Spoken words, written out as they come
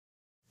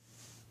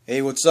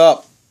Hey, what's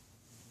up,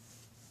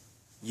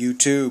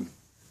 YouTube?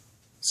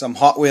 Some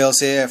Hot Wheels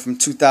here from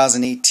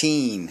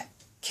 2018.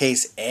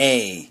 Case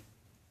A.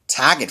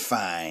 Target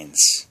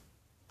finds.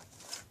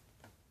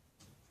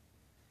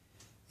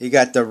 You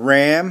got the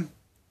Ram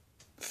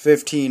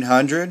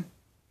 1500.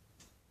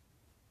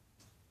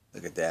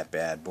 Look at that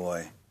bad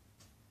boy.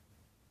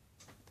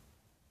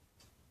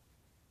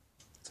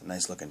 It's a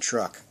nice looking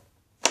truck.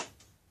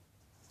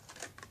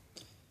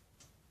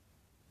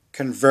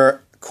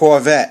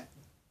 Corvette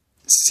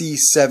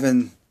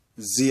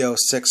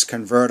C7Z06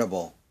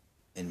 convertible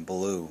in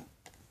blue.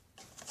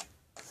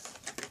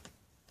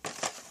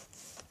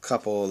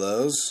 Couple of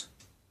those.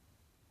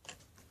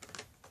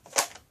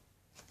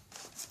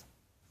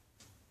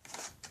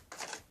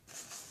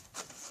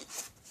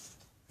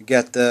 We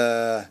got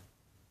the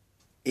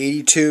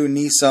 82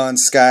 Nissan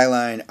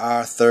Skyline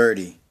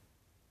R30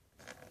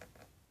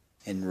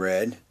 in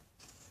red,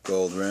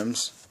 gold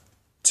rims.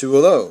 Two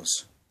of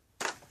those.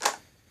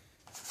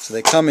 So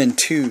they come in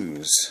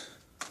twos.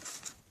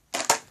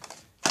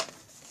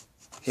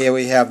 Here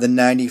we have the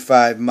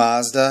 95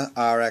 Mazda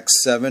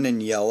RX-7 in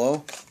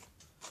yellow.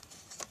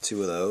 Two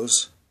of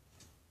those.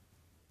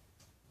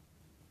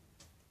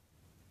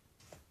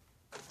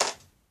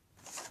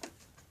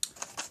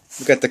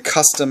 We've got the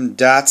custom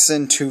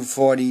Datsun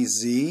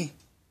 240Z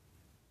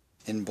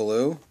in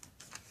blue.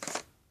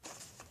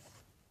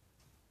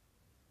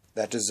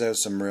 That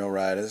deserves some real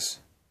riders,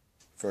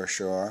 for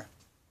sure.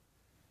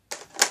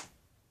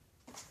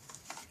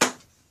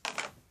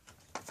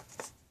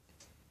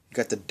 You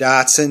got the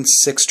Datsun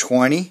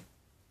 620.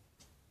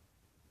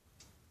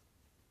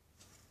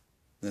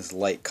 This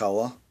light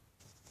color.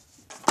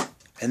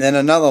 And then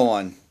another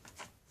one.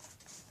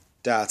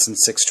 Datsun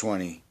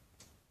 620.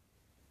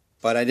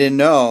 But I didn't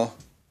know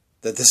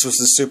that this was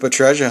the Super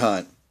Treasure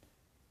Hunt.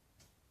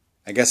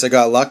 I guess I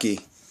got lucky.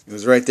 It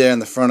was right there in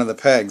the front of the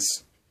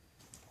pegs.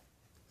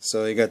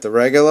 So you got the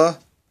regular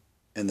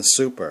and the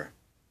Super.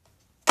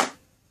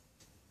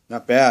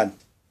 Not bad.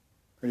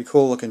 Pretty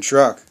cool looking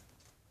truck.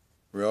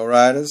 Real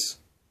riders.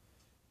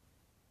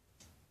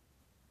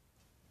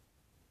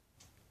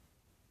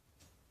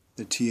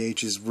 The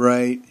TH is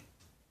right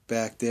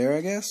back there,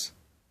 I guess.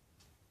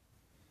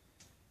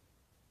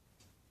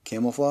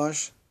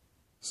 Camouflage.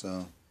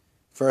 So,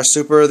 first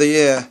Super of the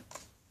year.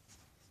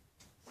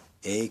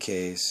 A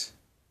case.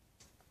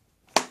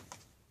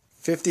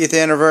 50th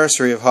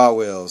anniversary of Hot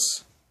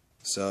Wheels.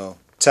 So,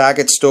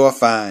 Target store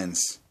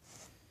finds.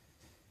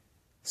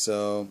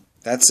 So,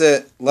 that's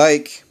it.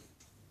 Like.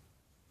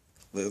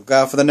 Look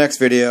out for the next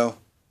video.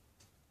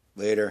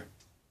 Later.